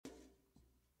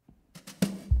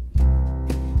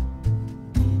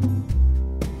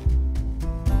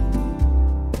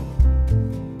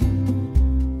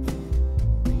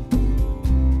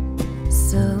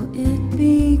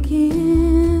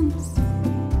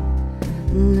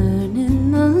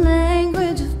learning the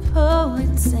language of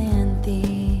poets and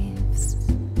thieves.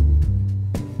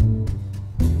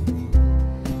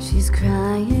 She's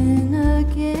crying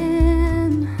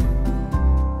again.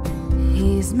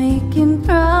 He's making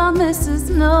promises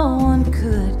no one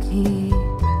could keep.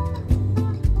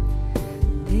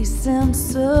 They sound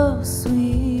so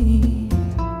sweet,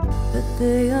 but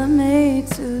they are made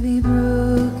to be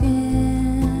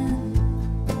broken,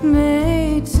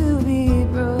 made to be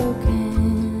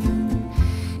broken.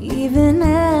 Even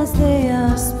as they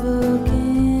are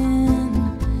spoken,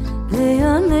 they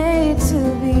are made to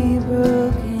be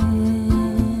broken.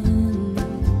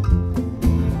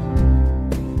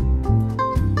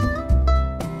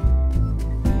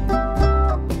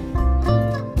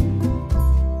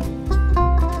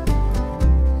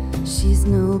 She's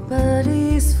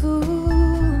nobody's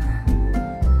fool,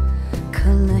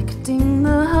 collecting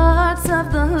the hearts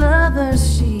of the lovers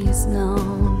she's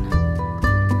known,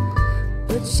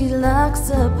 but she locks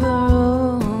up her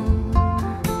own,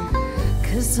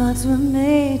 'cause hearts were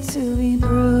made to be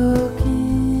broken,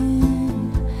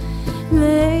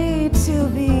 made to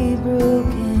be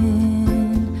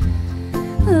broken.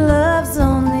 Love's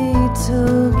only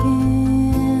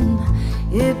token,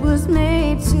 it was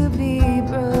made to be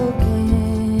broken.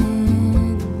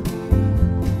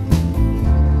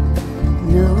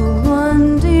 No one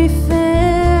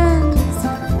defends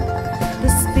the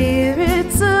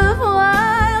spirits of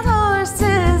wild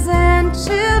horses and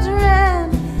children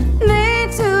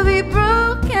made to be broken.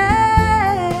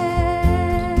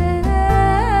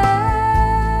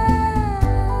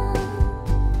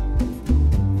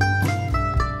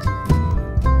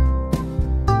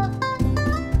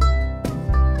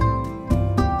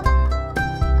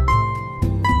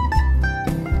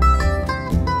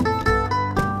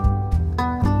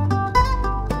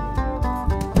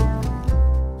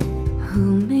 Who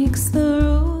makes the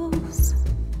rules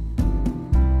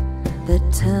that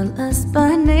tell us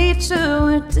by nature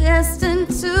we're destined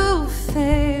to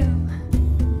fail?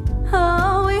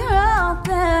 Oh, we wrote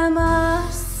them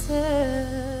ourselves,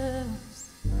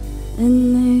 and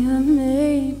they are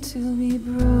made to be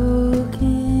broken.